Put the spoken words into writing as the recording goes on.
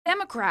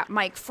Democrat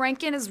Mike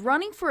Franken is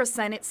running for a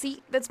Senate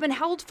seat that's been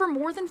held for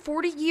more than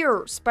 40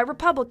 years by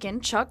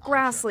Republican Chuck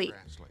Grassley.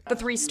 The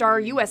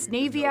three-star U.S.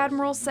 Navy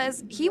admiral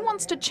says he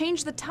wants to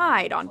change the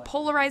tide on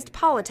polarized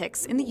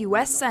politics in the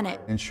U.S. Senate.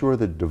 Ensure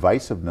the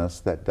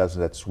divisiveness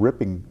that's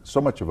ripping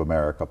so much of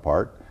America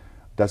apart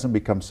doesn't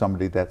become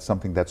something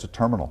that's a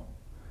terminal.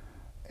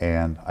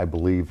 And I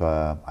believe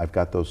I've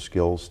got those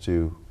skills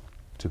to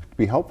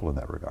be helpful in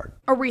that regard.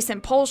 A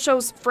recent poll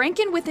shows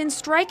Franken within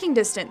striking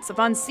distance of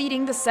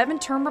unseating the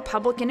 7-term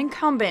Republican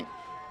incumbent.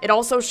 It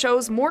also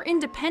shows more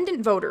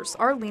independent voters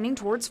are leaning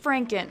towards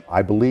Franken.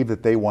 I believe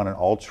that they want an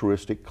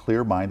altruistic,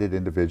 clear-minded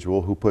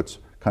individual who puts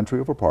country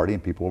over party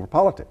and people over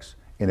politics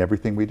in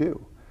everything we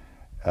do.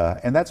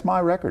 And that's my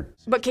record.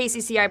 But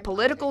KCCI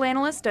political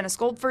analyst Dennis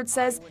Goldford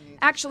says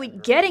actually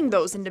getting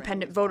those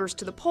independent voters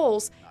to the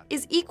polls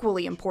is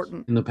equally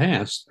important. In the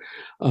past,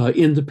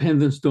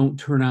 independents don't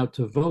turn out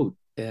to vote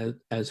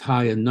as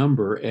high a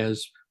number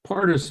as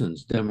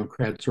partisans,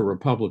 Democrats or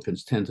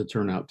Republicans, tend to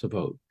turn out to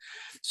vote.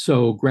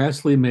 So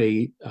Grassley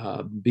may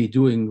be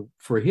doing,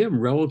 for him,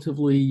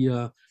 relatively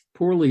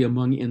poorly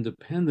among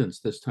independents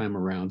this time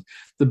around.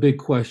 The big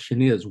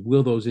question is,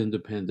 will those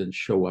independents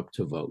show up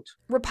to vote?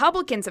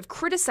 Republicans have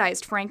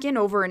criticized Franken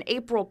over an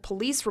April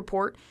police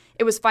report.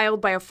 It was filed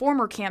by a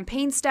former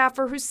campaign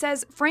staffer who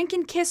says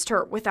Franken kissed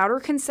her without her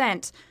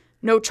consent.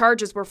 No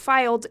charges were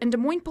filed, and Des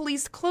Moines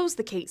police closed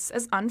the case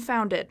as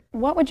unfounded.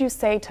 What would you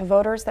say to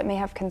voters that may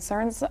have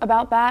concerns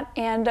about that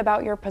and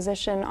about your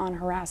position on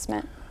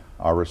harassment?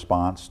 Our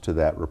response to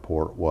that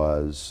report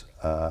was,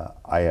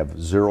 I have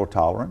zero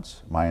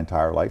tolerance my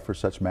entire life for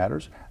such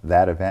matters.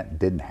 That event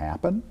didn't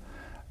happen,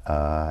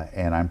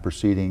 and I'm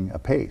proceeding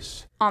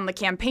apace. On the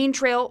campaign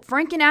trail,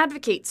 Franken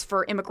advocates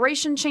for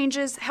immigration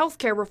changes,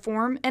 healthcare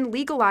reform, and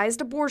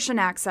legalized abortion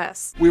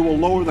access. We will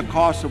lower the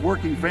cost of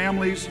working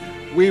families.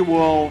 We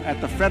will, at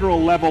the federal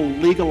level,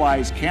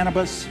 legalize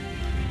cannabis.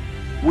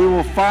 We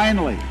will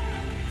finally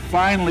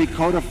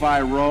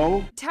codify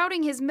Roe.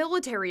 Touting his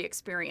military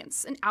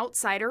experience, an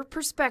outsider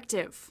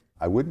perspective.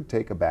 I wouldn't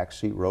take a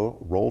backseat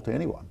role to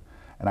anyone,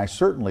 and I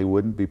certainly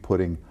wouldn't be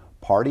putting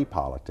party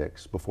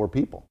politics before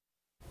people.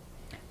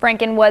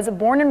 Franken was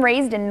born and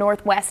raised in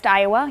Northwest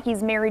Iowa.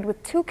 He's married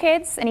with 2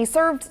 kids, and he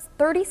served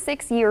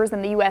 36 years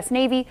in the U.S.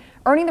 Navy,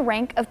 earning the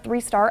rank of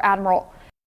 3-star admiral.